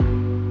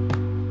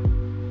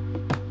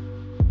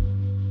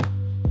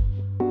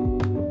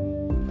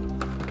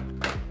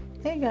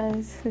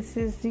guys, this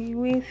is Z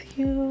with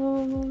you,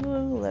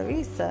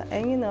 Larissa.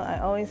 And I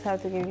always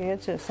have to give you your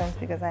 2 cents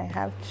because I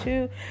have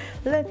to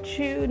let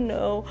you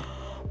know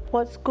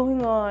what's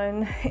going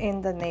on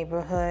in the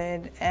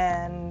neighborhood,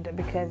 and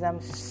because I'm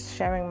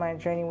sharing my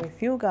journey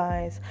with you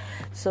guys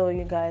so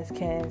you guys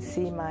can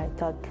see my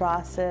thought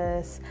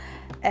process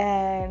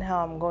and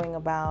how I'm going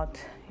about,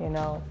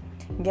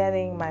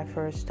 getting my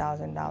first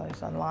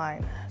 $1,000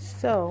 online.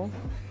 So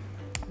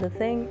the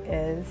thing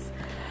is,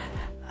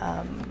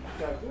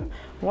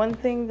 one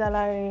thing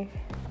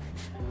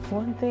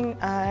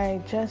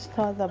I just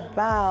thought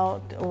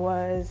about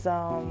was,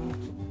 oh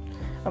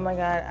my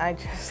God, I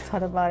just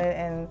thought about it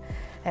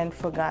and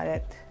forgot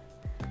it.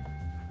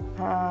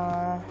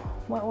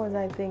 What was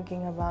I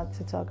thinking about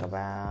to talk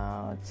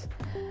about?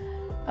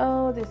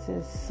 Oh, this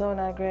is so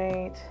not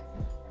great.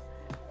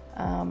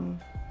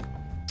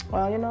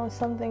 Well,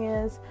 something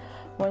is,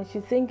 once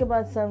you think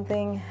about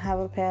something, have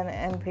a pen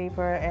and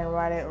paper and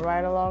write it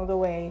right along the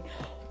way.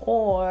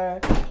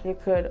 Or you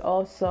could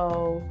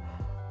also,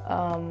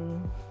 there's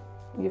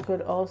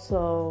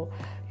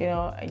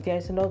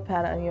a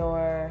notepad on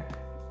your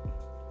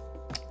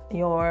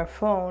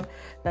phone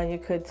that you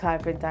could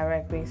type it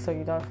directly so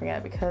you don't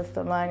forget, because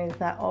the mind is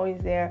not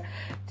always there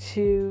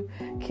to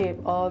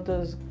keep all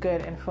those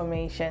good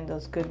information,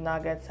 those good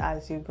nuggets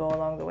as you go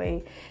along the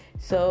way.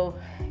 So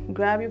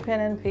grab your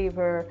pen and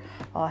paper,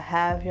 or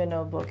have your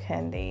notebook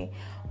handy,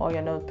 or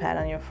your notepad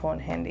on your phone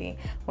handy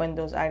when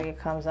those ideas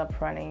comes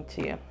up running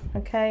to you.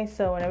 Okay,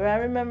 so whenever I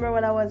remember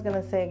what I was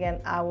gonna say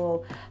again, I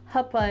will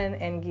hop on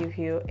and give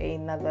you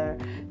another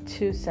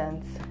 2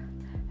 cents.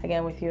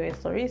 Again, with you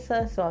is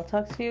Larissa, so I'll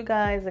talk to you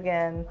guys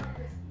again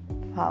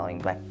following.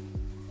 Bye.